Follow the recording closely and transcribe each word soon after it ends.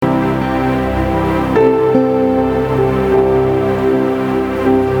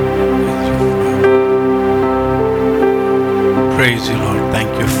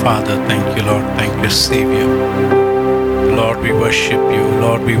Thank you, Lord. Thank you, Savior. Lord, we worship you.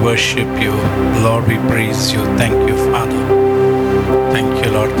 Lord, we worship you. Lord, we praise you. Thank you, Father. Thank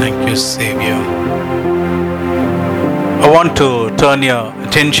you, Lord. Thank you, Savior. I want to turn your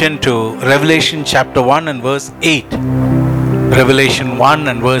attention to Revelation chapter 1 and verse 8. Revelation 1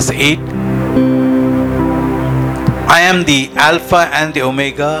 and verse 8. I am the Alpha and the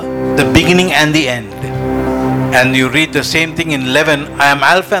Omega, the beginning and the end. And you read the same thing in 11. I am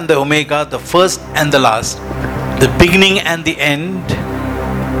Alpha and the Omega, the first and the last, the beginning and the end,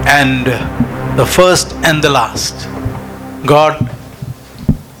 and the first and the last. God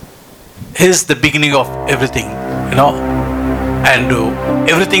is the beginning of everything, and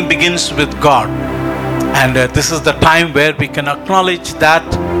everything begins with God. And this is the time where we can acknowledge that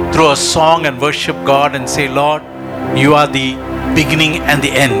through a song and worship God and say, Lord, you are the beginning and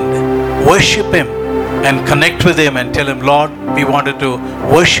the end. Worship Him and connect with Him and tell Him, Lord, we wanted to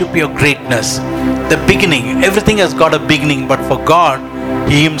worship your greatness. The beginning, everything has got a beginning, but for God,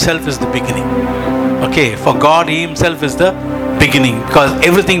 He Himself is the beginning. Okay, for God, He Himself is the beginning, because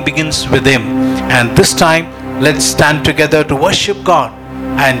everything begins with Him. And this time, let's stand together to worship God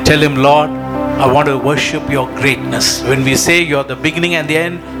and tell Him, Lord, I want to worship your greatness. When we say you're the beginning and the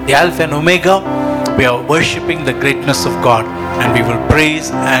end, the Alpha and Omega, we are worshiping the greatness of God, and we will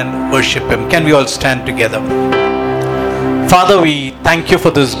praise and worship Him. Can we all stand together? Father, we thank you for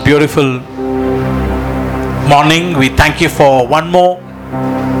this beautiful morning. We thank you for one more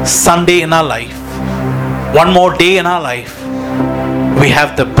Sunday in our life, one more day in our life. We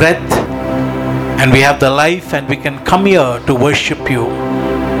have the breath and we have the life, and we can come here to worship you.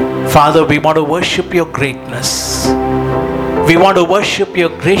 Father, we want to worship your greatness. We want to worship your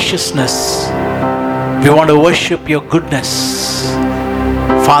graciousness. We want to worship your goodness.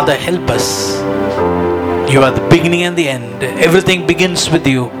 Father, help us. You are the beginning and the end. Everything begins with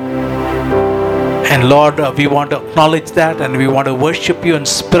you. And Lord, we want to acknowledge that, and we want to worship you in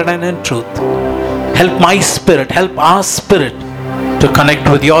spirit and in truth. Help my spirit, help our spirit to connect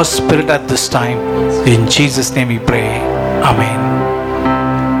with your spirit at this time. In Jesus' name we pray. Amen.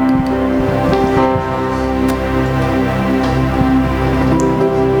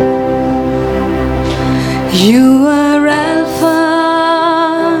 You are Alpha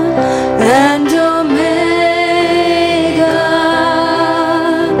and Omega.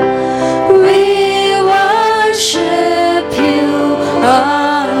 We worship you,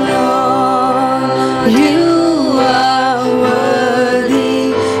 our Lord. You are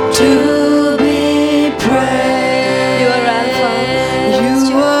worthy to be praised. You are Alpha.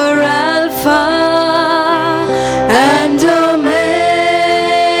 You are Alpha and Omega.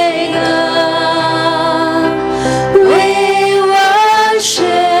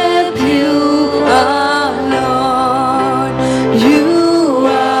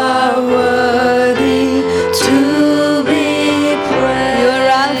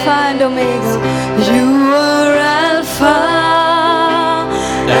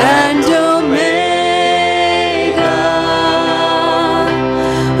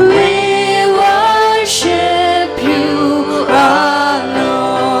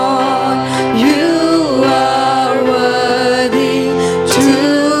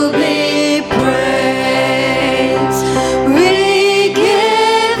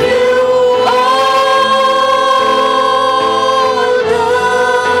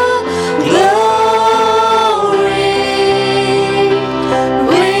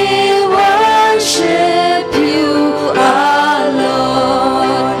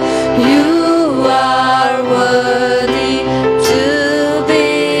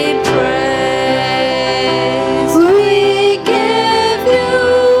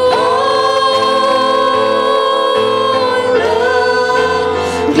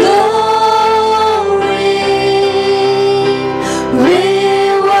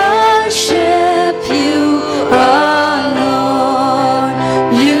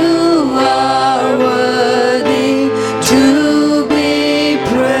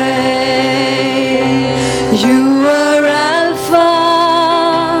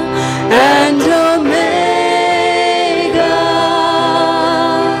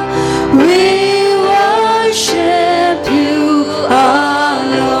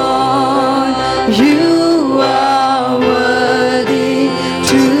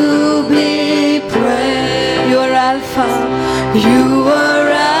 You are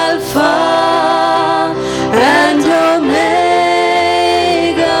Alpha and Omega.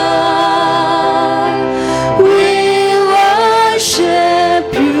 We worship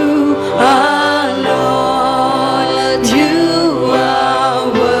you, our Lord. You are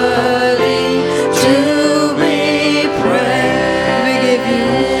worthy to be praised.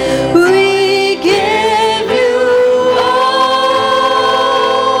 We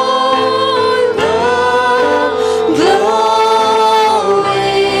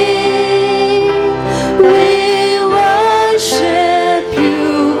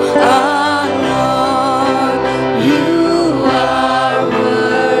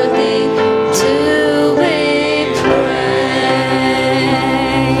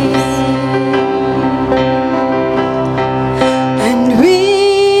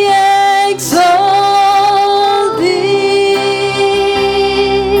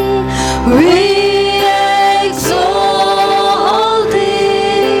We exalt thee.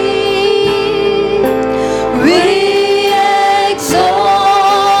 We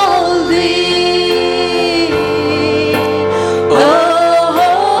exalt thee. Oh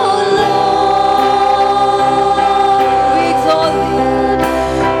Lord, we exalt thee.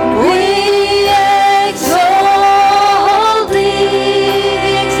 We exalt thee.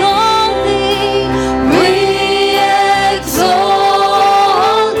 We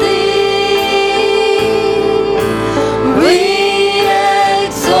exalt thee. We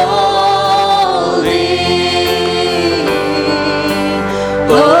exalt thee.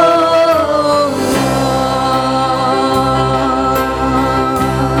 Oh Lord,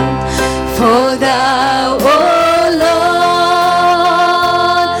 for thou, O Lord,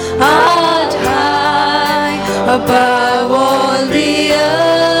 art high above all the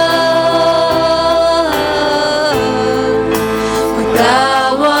earth. For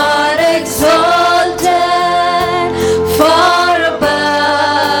thou art exalted far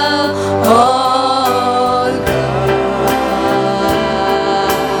above all gods.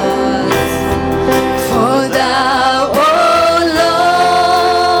 For thou, O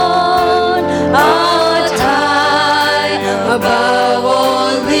Lord, art high above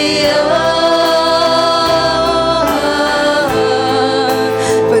all the earth.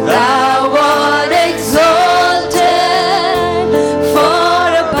 For thou art exalted far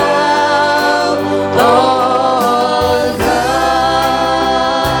above all gods.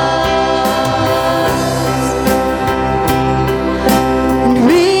 And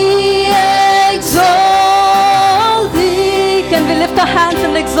we exalt thee. Can we lift our hands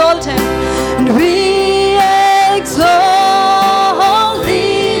and exalt him? And we exalt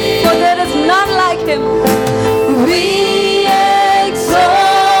thee, for there is none like him. We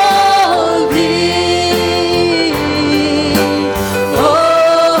exalt thee.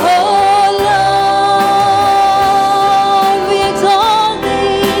 Oh Lord, we exalt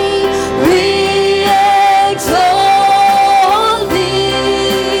thee. We exalt thee.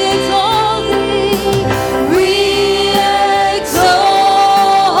 Exalt thee. We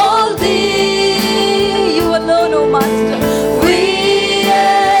exalt thee. You alone, O Master. We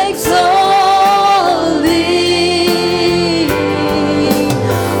exalt thee.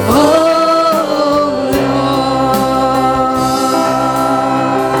 Oh Lord.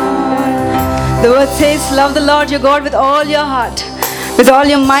 The word says, love the Lord your God with all your heart, with all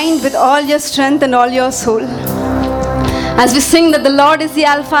your mind, with all your strength and all your soul. As we sing that the Lord is the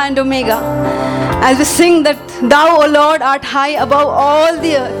Alpha and Omega, as we sing that thou, O Lord, art high above all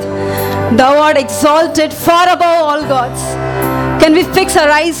the earth, thou art exalted far above all gods. Can we fix our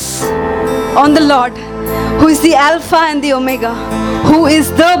eyes on the Lord, who is the Alpha and the Omega, who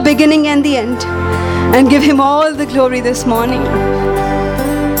is the beginning and the end, and give him all the glory this morning?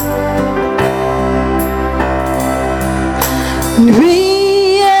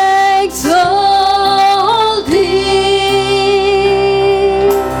 We exalt thee.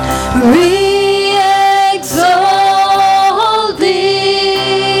 We exalt thee.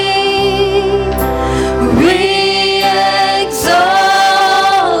 We exalt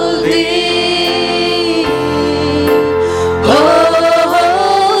thee. Oh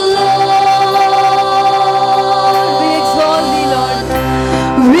Lord, we exalt thee, Lord.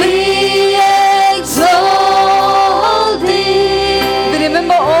 We exalt thee. We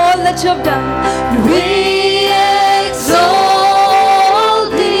remember all that you have done. We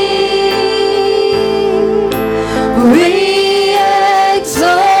exalt thee. We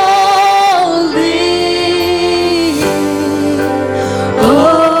exalt thee. Oh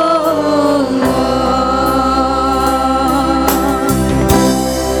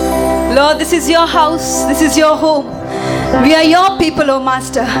Lord. Lord, this is your house. This is your home. We are your people, O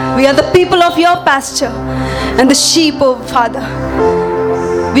Master. We are the people of your pasture and the sheep, O Father.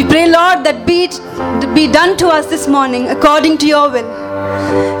 We pray, Lord, that be done to us this morning according to your will.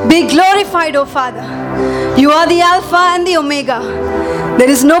 Be glorified, O Father. You are the Alpha and the Omega. There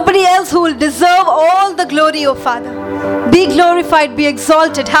is nobody else who will deserve all the glory, O Father. Be glorified, be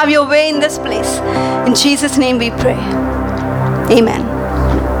exalted. Have your way in this place. In Jesus' name we pray. Amen.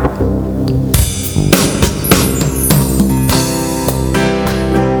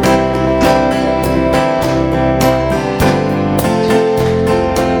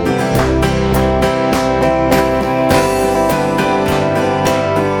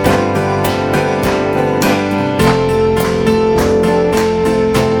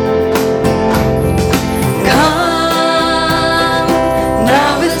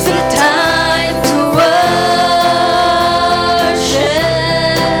 Now is the time to worship.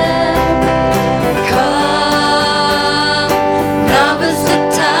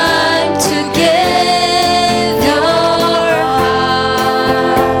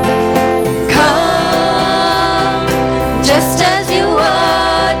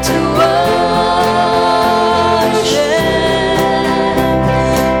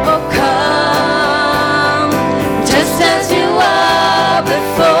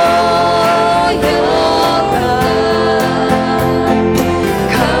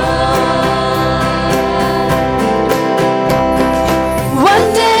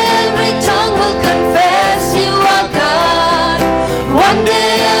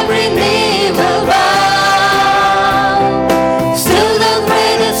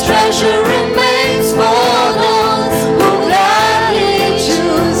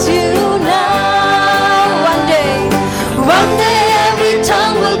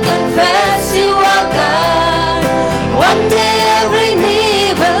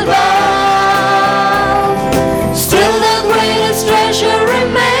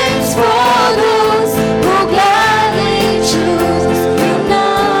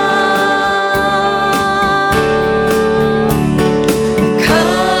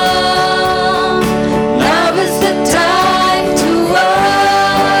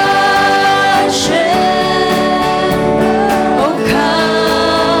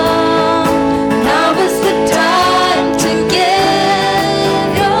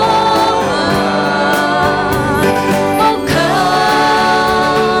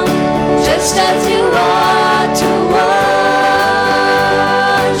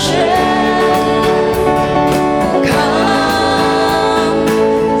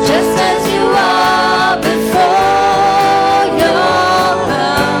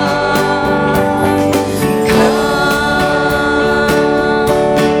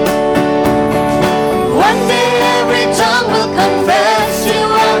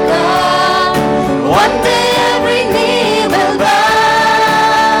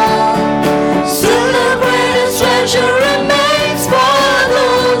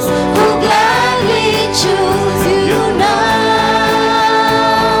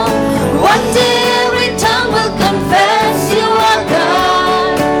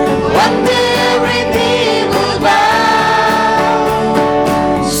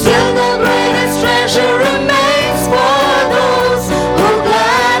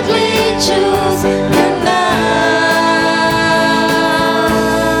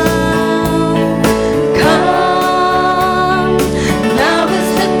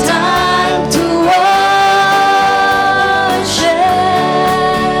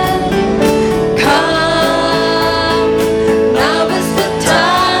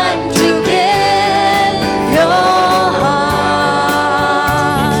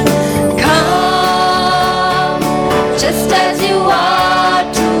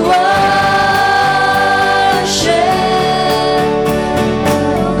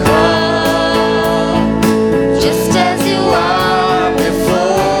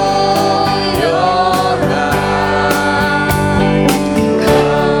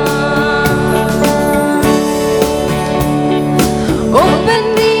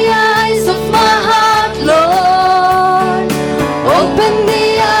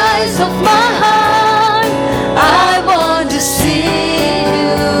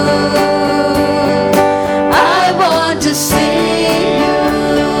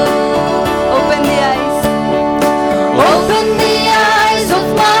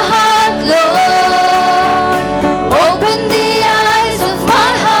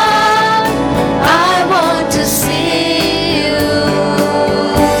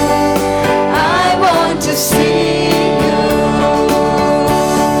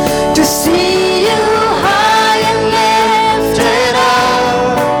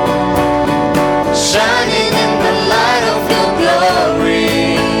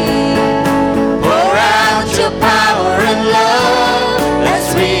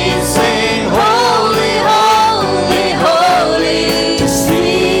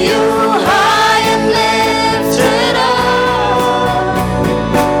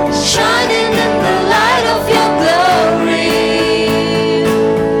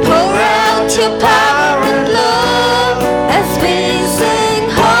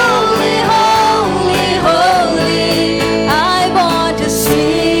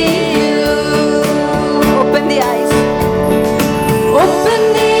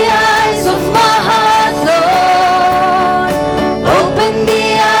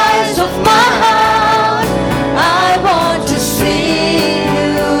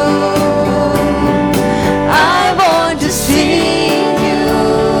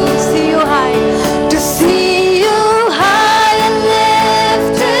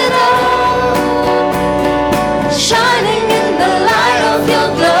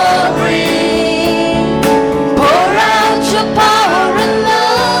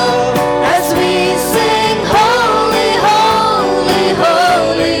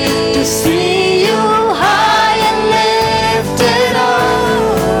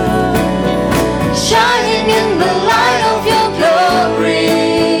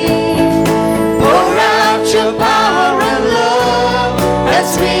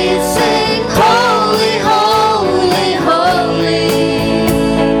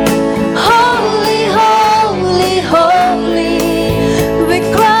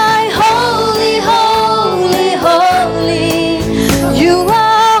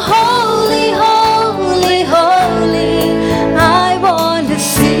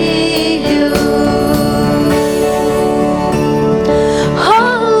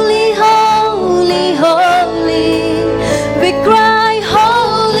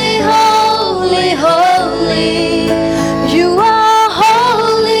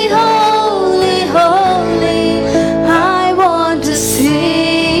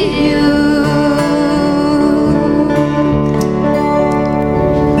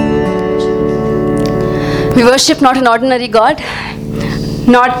 We worship not an ordinary God,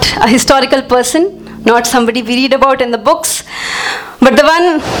 not a historical person, not somebody we read about in the books, but the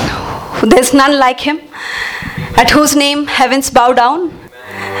one, there's none like him, at whose name heavens bow down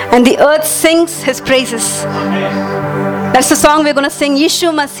and the earth sings his praises. That's the song we're going to sing.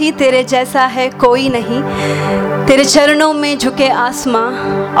 यीशु मसीह तेरे जैसा है कोई नहीं, तेरे चरणों में झुके आसमां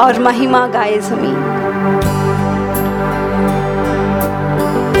और महिमा गाए ज़मीन.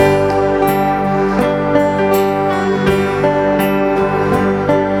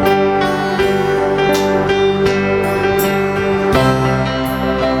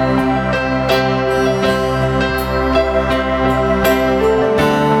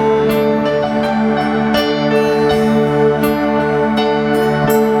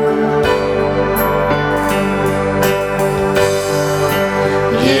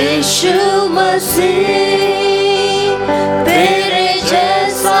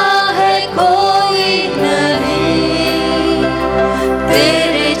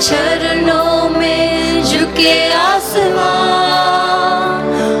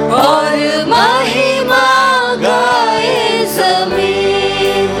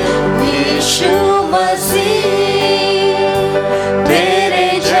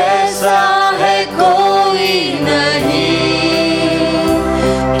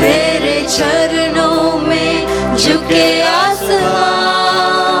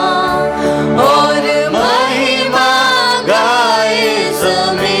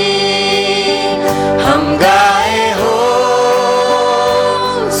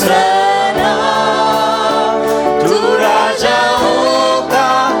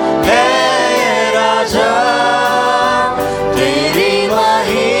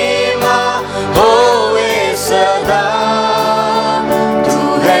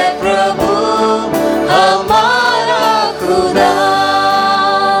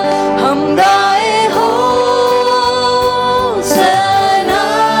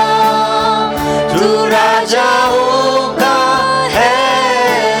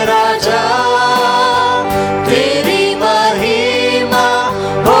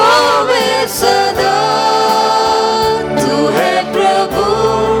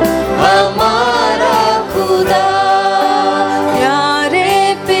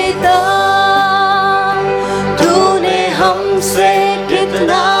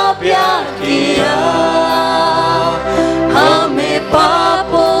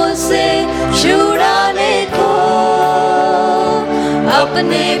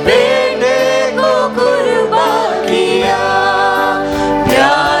 अपने बेटे को कुर्बान किया.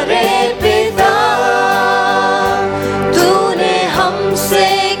 प्यारे पिता, तूने हमसे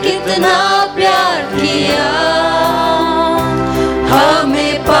कितना प्यार किया.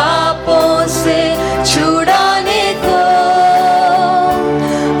 हमें पापों से छुड़ाने को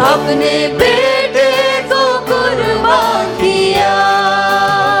अपने बेटे को कुर्बान किया.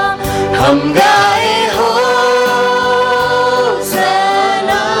 हम गाए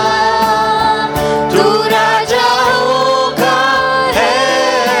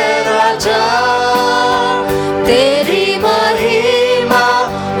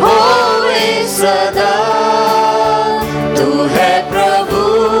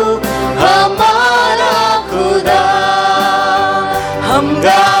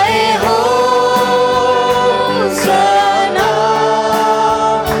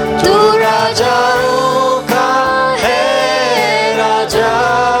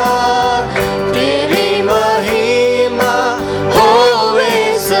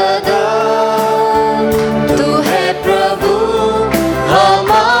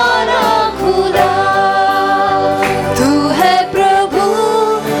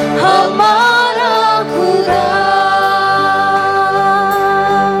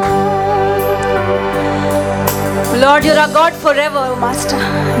Lord, you're our God forever, O Master,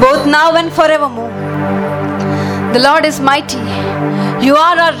 both now and forevermore. The Lord is mighty. You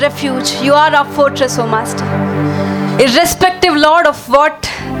are our refuge. You are our fortress, O Master. Irrespective, Lord, of what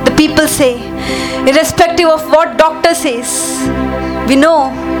the people say, irrespective of what doctor says, we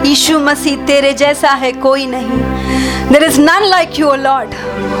know, Yishu Masih, tere jaisa hai koi nahi. There is none like you, O Lord.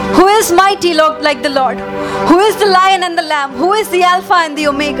 Who is mighty, Lord, like the Lord? Who is the lion and the lamb? Who is the Alpha and the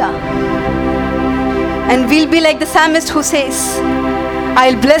Omega? And we'll be like the psalmist who says,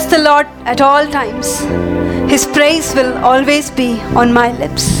 I'll bless the Lord at all times. His praise will always be on my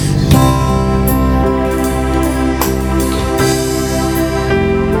lips.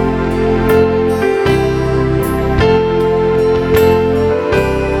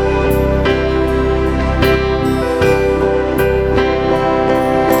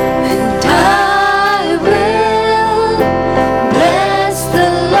 Bless the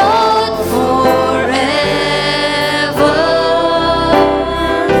Lord forever.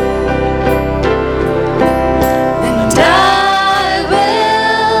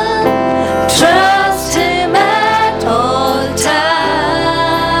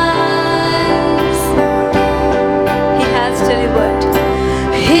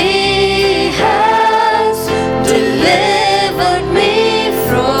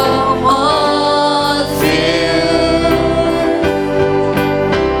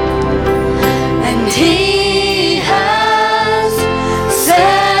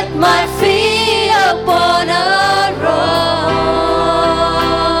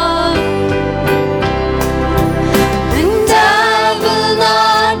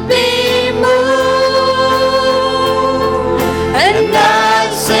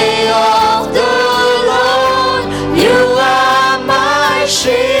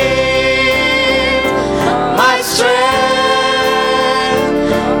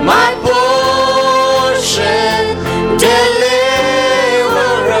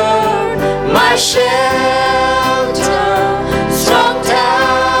 shelter, strong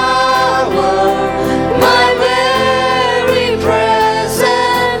tower, my very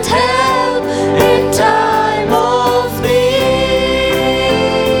present help in time of need.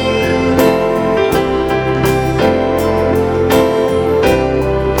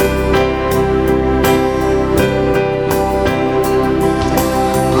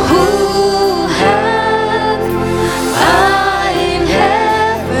 Who have I in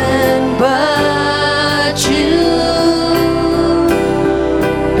heaven but you?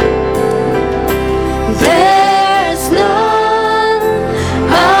 There's none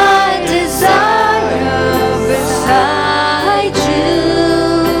I desire beside you.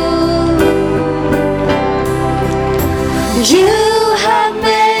 You have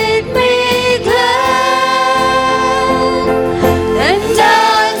made me glad, and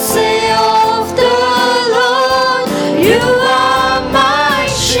I'll say of the Lord, you are my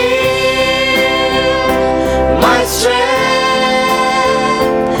shield, my strength,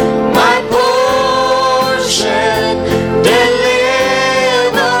 my portion, deliverer,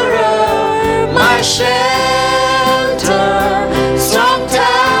 my shelter, strong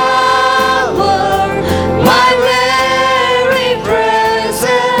tower, my very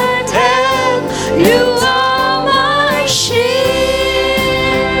present help. You are my shield,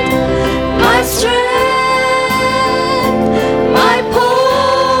 my strength, my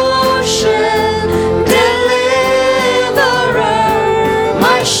portion, deliverer,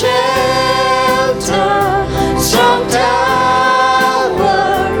 my shelter, strong tower,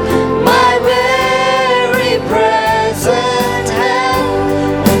 my very present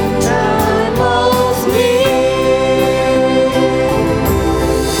help in time of need.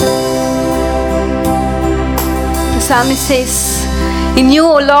 The psalmist says, "In you,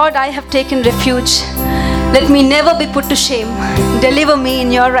 O Lord, I have taken refuge. Let me never be put to shame. Deliver me in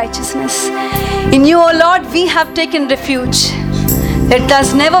your righteousness." In you, O Lord, we have taken refuge. Let us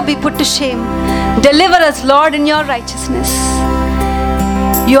never be put to shame. Deliver us, Lord, in your righteousness.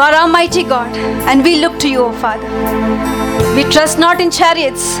 You are our mighty God, and we look to you, O Father. We trust not in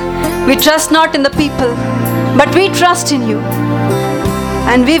chariots, we trust not in the people, but we trust in you.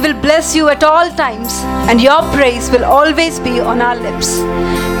 And we will bless you at all times, and your praise will always be on our lips.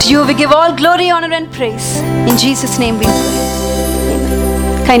 To you we give all glory, honor, and praise. In Jesus' name we pray.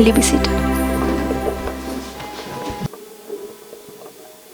 Amen. Kindly be seated.